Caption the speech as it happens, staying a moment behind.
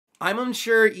I'm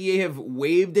unsure. EA have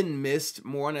waved and missed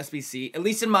more on SBC, at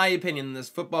least in my opinion, this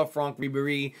Football Franc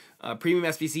Ribery Premium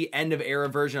SBC end of era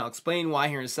version. I'll explain why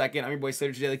here in a second. I'm your boy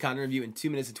Slater, daily content review in 2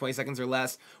 minutes and 20 seconds or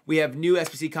less. We have new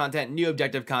SBC content, new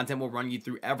objective content. We'll run you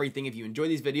through everything. If you enjoy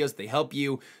these videos, they help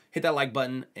you, hit that like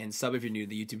button and sub if you're new to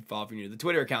the YouTube, follow if you're new to the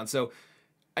Twitter account. So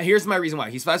here's my reason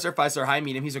why. He's 5-star, high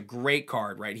medium. He's a great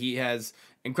card, right? He has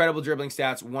incredible dribbling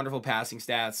stats, wonderful passing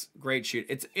stats, great shoot.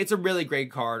 It's a really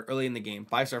great card early in the game.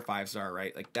 5-star,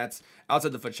 right? Like, that's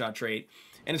outside the foot shot trait.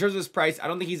 And in terms of his price, I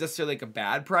don't think he's necessarily like a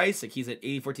bad price. Like, he's at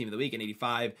 84 team of the week, and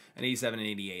 85, and 87, and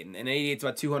 88. And 88 is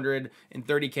about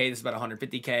 230K. This is about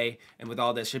 150K. And with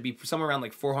all this, should be somewhere around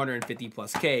like 450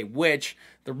 plus K, which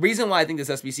the reason why I think this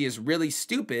SBC is really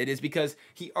stupid is because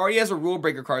he already has a rule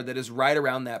breaker card that is right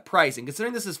around that price. And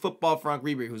considering this is Football Franc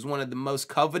Ribery, who's one of the most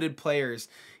coveted players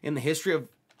in the history of,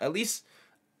 at least,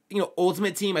 you know,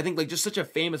 Ultimate Team, I think, like, just such a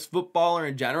famous footballer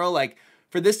in general, like,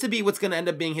 for this to be what's going to end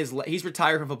up being he's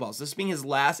retired from football, so this being his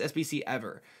last SBC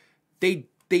ever, they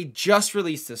just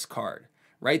released this card,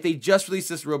 right? They just released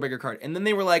this rule breaker card, and then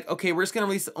they were like, okay, we're just going to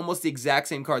release almost the exact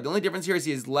same card. The only difference here is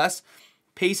he has less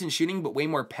pace and shooting, but way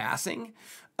more passing,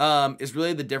 is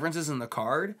really the differences in the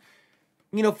card.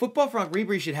 You know, Football Franc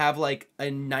Ribery should have, like,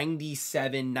 a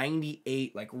 97,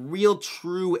 98, like, real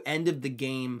true end of the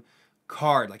game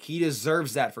card. Like, he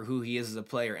deserves that for who he is as a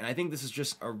player, and I think this is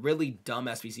just a really dumb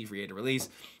SBC for EA to release.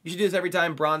 You should do this every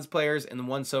time. Bronze players and then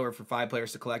 1 silver for 5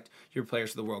 players to collect your players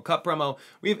for the World Cup promo.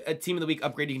 We have a Team of the Week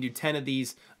upgrade. You can do 10 of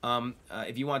these.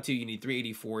 If you want to, you need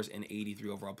 3 84s and 83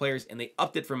 overall players, and they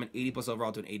upped it from an 80 plus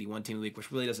overall to an 81 Team of the Week,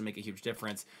 which really doesn't make a huge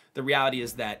difference. The reality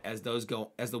is that as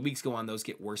the weeks go on, those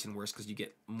get worse and worse because you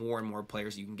get more and more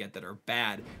players you can get that are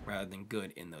bad rather than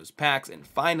good in those packs. And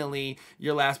finally,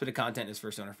 your last bit of content is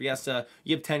First Owner Fiesta.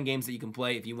 You have 10 games that you can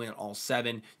play. If you win all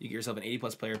 7, you get yourself an 80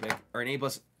 plus player pick, or an 80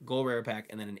 plus goal rare pack,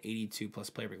 and then an 82 plus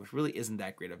player pick, which really isn't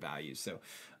that great of value. So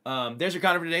there's your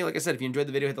content for today. Like I said, if you enjoyed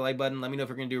the video, hit the like button. Let me know if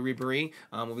we're going to do a Ribery.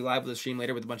 We'll be live with a stream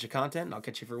later with a bunch of content. I'll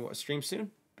catch you for a stream soon.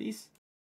 Peace.